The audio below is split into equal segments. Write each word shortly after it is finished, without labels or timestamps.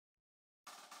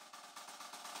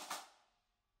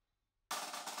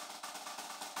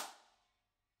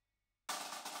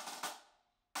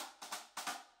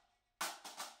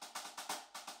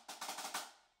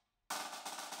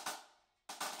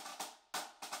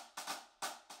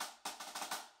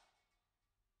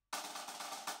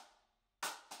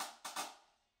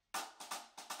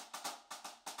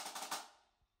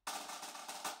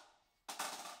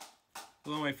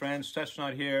Hello my friends,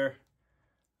 Touchknot here.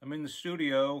 I'm in the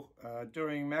studio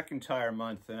during MacIntyre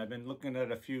month, and I've been looking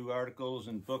at a few articles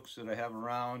and books that I have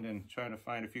around and trying to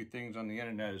find a few things on the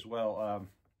internet as well.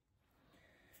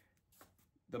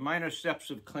 The Minor Steps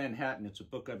of Clanhattan, it's a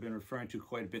book I've been referring to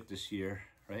quite a bit this year,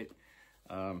 right?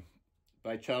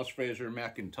 By Charles Fraser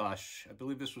MacIntosh. I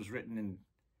believe this was written in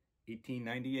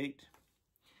 1898.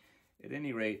 At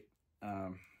any rate,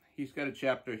 he's got a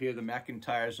chapter here, the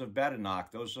MacIntyres of Badenoch.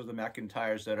 Those are the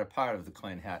MacIntyres that are part of the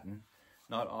Clanhattan.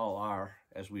 Not all are,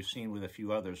 as we've seen with a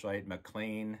few others, right?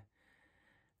 MacLean,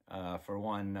 for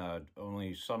one,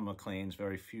 only some MacLeans,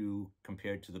 very few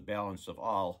compared to the balance of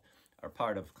all, are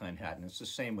part of Clanhattan. It's the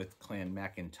same with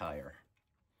clanmackintyre.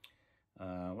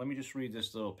 Let me just read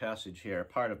this little passage here.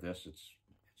 Part of this, it's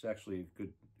actually a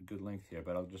good length here,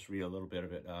 but I'll just read a little bit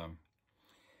of it.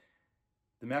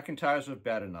 The MacIntyres of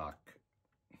Badenoch.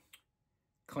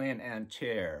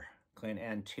 Clanmactire.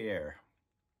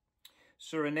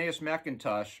 Sir Aeneas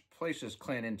MacIntosh places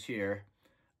Clanmactire,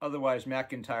 otherwise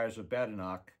MacIntyres of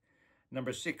Badenoch,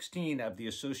 number 16 of the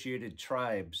associated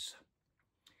tribes,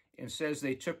 and says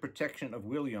they took protection of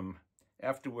William,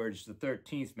 afterwards the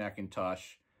 13th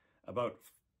MacIntosh, about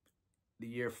the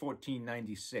year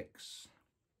 1496.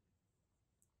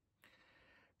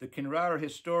 The Kinrara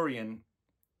historian,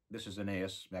 this is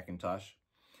Aeneas MacIntosh,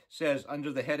 says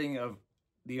under the heading of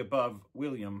the above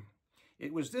William,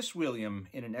 it was this William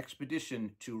in an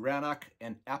expedition to Rannoch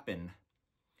and Appin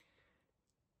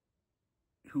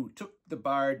who took the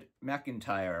bard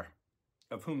MacIntyre,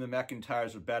 of whom the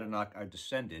MacIntyres of Badenoch are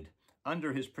descended,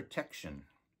 under his protection.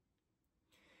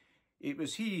 It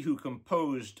was he who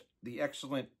composed the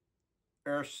excellent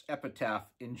Erse epitaph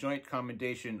in joint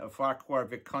commendation of Farquhar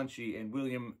Visconti and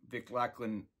William Vic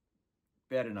Lachlan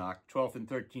Badenoch, 12th and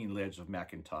 13 lairds of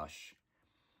MacIntosh.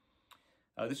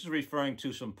 This is referring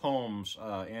to some poems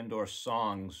and or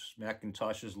songs,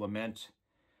 MacIntosh's Lament,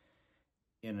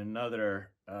 in another,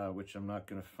 which I'm not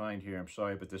going to find here, I'm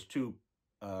sorry, but there's two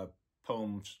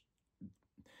poems.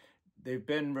 They've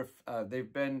been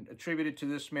attributed to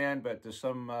this man, but there's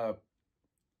some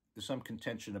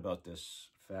contention about this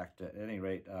fact. At any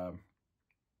rate,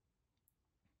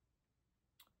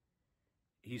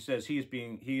 he says he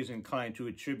is inclined to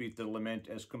attribute the lament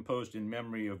as composed in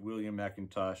memory of William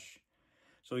MacIntosh.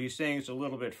 So he's saying it's a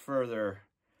little bit further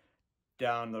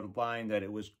down the line that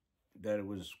it was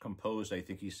composed, I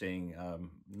think he's saying,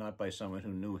 not by someone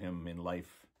who knew him in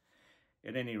life.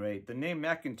 At any rate, the name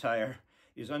MacIntyre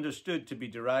is understood to be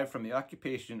derived from the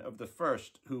occupation of the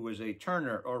first, who was a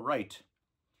turner or wright,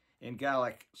 in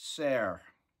Gaelic, sair.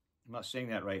 I'm not saying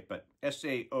that right, but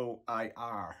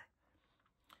S-A-O-I-R.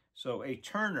 So a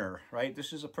turner, right?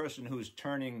 This is a person who's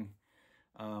turning,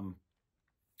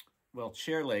 well,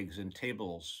 chair legs and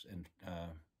tables and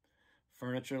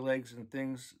furniture legs and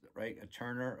things, right? A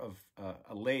turner of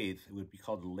a lathe. It would be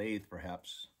called a lathe,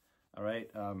 perhaps, all right?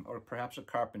 Or perhaps a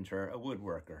carpenter, a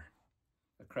woodworker,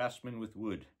 a craftsman with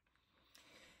wood.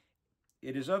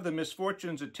 It is of the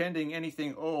misfortunes attending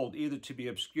anything old, either to be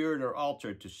obscured or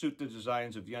altered to suit the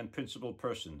designs of the unprincipled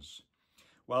persons.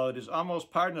 While it is almost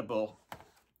pardonable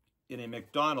in a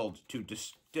MacDonald to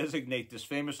designate this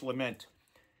famous lament,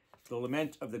 the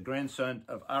lament of the grandson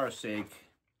of Araseg,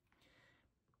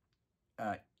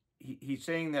 he's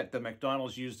saying that the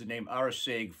MacDonalds used the name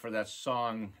Araseg for that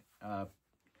song,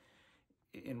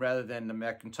 rather than the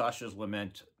MacIntosh's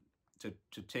lament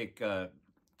to take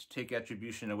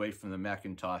attribution away from the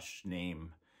Macintosh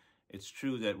name. It's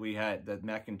true that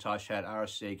Macintosh had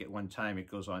Araseg at one time. It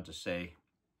goes on to say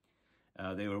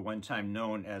they were one time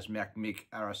known as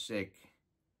MacMcAraseg,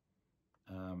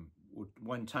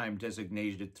 one time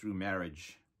designated through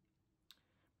marriage.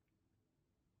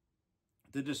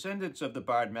 The descendants of the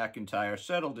bard MacIntyre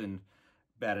settled in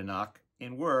Badenoch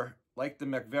and were, like the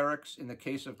MacVerricks in the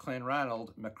case of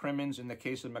Clanranald, MacCrimmins in the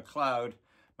case of MacLeod,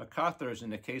 MacArthurs in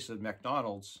the case of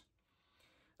MacDonalds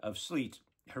of Sleat,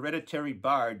 hereditary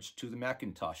bards to the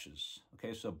Macintoshes.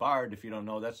 Okay, so bard, if you don't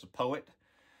know, that's a poet,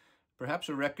 perhaps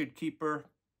a record keeper,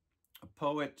 a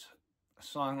poet, a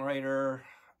songwriter,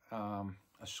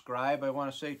 a scribe, I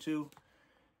want to say too,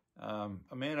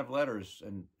 a man of letters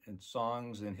and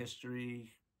songs and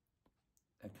history,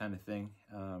 that kind of thing.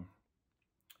 All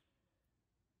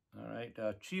right,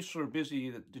 chiefs were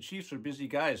busy. The chiefs were busy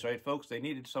guys, right, folks? They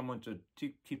needed someone to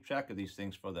keep track of these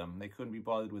things for them. They couldn't be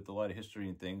bothered with a lot of history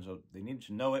and things, so they needed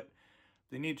to know it.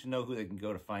 They needed to know who they can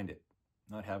go to find it,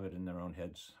 not have it in their own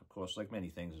heads, of course, like many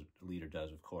things a leader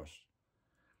does, of course.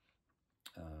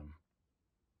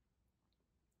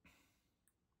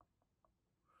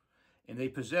 And they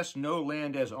possessed no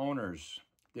land as owners.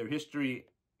 Their history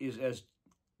is as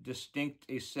distinct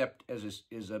a sept as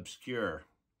is obscure.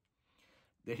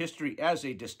 The history as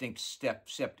a distinct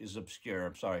sept is obscure.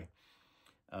 I'm sorry.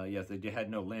 Yes, they had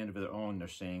no land of their own, they're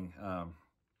saying.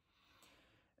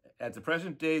 At the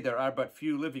present day, there are but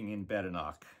few living in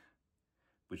Badenoch,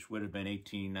 which would have been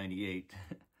 1898.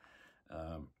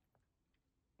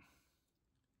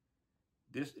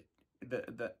 Let's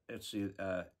see.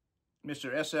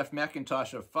 Mr. S.F.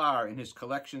 MacIntosh of Farr, in his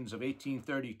collections of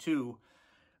 1832,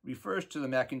 refers to the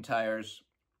MacIntyres.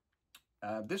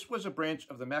 This was a branch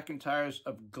of the MacIntyres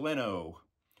of Gleno,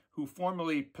 who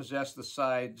formerly possessed the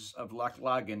sides of Loch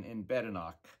Laggan in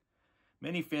Badenoch,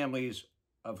 many families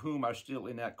of whom are still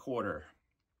in that quarter.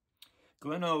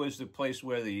 Gleno is the place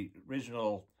where the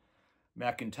original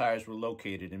MacIntyres were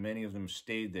located, and many of them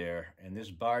stayed there. And this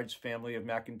Bard's family of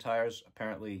MacIntyres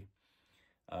apparently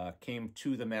came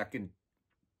to the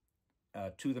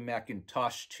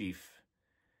Mackintosh chief.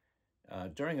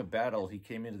 During a battle, he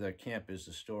came into their camp, is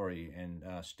the story, and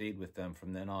stayed with them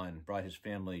from then on, brought his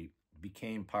family,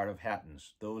 became part of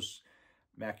Hattons. Those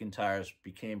MacIntyres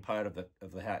became part of the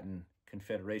Hatton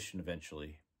Confederation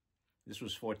eventually. This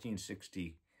was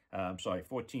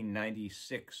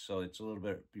 1496, so it's a little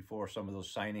bit before some of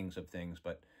those signings of things,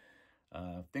 but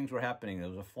things were happening. There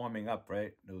was a forming up,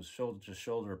 right? There was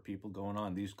shoulder-to-shoulder people going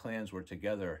on. These clans were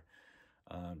together.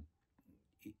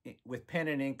 With pen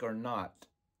and ink or not,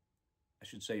 I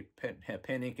should say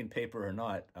pen, ink, and paper or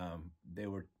not, they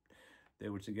were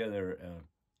together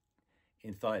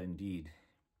in thought and deed.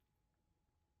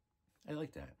 I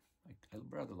like that. I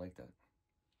rather like that.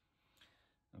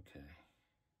 Okay.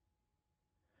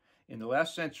 In the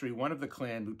last century, one of the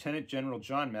clan, Lieutenant General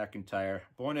John MacIntyre,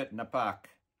 born at Napak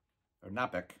in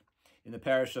the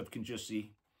parish of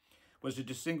Kinjussi, was a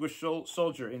distinguished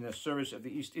soldier in the service of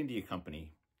the East India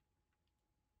Company.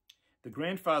 The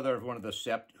grandfather of one of the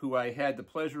sept, who I had the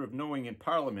pleasure of knowing in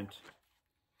Parliament,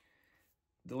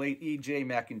 the late E.J.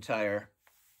 MacIntyre,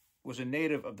 was a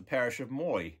native of the parish of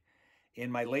Moy,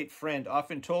 and my late friend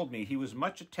often told me he was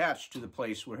much attached to the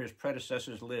place where his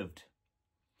predecessors lived,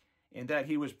 and that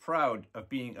he was proud of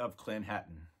being of Clan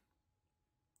Hatton.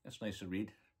 That's nice to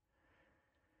read.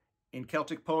 In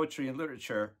Celtic poetry and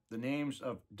literature, the names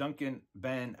of Duncan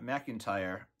Ban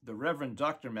MacIntyre, the Reverend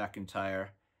Dr.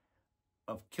 MacIntyre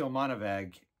of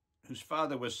Kilmonavag, whose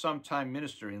father was sometime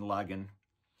minister in Laggan,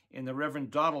 and the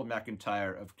Reverend Donald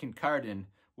MacIntyre of Kincardine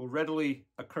will readily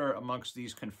occur amongst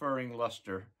these, conferring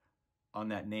luster on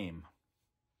that name.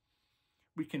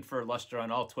 We confer luster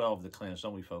on all 12 of the clans,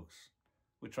 don't we, folks?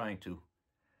 We're trying to.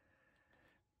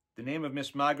 The name of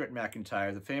Miss Margaret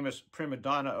MacIntyre, the famous prima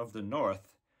donna of the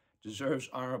North, deserves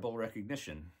honorable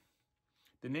recognition.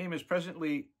 The name is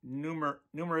presently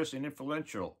numerous and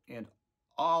influential, and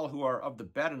all who are of the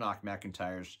Badenoch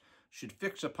MacIntyres should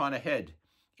fix upon a head,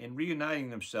 and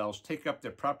reuniting themselves, take up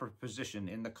their proper position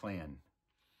in the clan.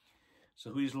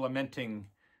 So he's lamenting,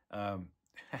 I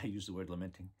use the word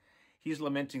lamenting. He's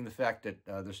lamenting the fact that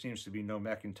there seems to be no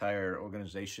MacIntyre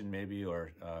organization, maybe,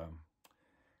 or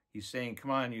he's saying,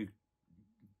 come on, you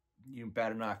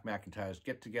Badenoch MacIntyres,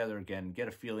 get together again, get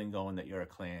a feeling going that you're a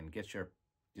clan, get your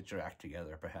act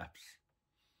together, perhaps.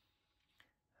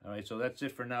 All right, so that's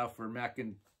it for now for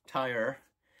MacIntyre.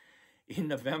 In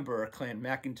November, Clan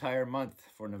MacIntyre month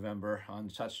for November on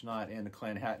Touch Not and the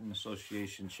Clan Hatton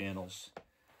Association channels.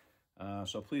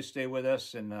 So please stay with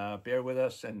us and bear with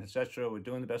us and etc. We're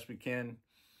doing the best we can.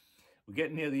 We're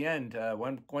getting near the end.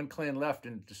 One clan left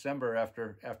in December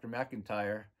after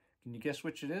MacIntyre. Can you guess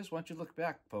which it is? Why don't you look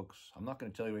back, folks? I'm not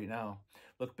going to tell you right now.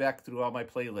 Look back through all my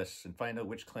playlists and find out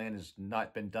which clan has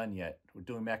not been done yet. We're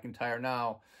doing MacIntyre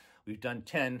now. We've done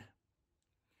 10.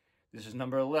 This is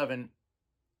number 11.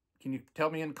 Can you tell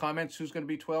me in the comments who's going to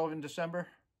be 12 in December?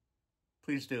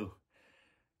 Please do.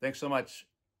 Thanks so much.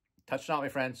 Touch not, my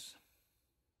friends.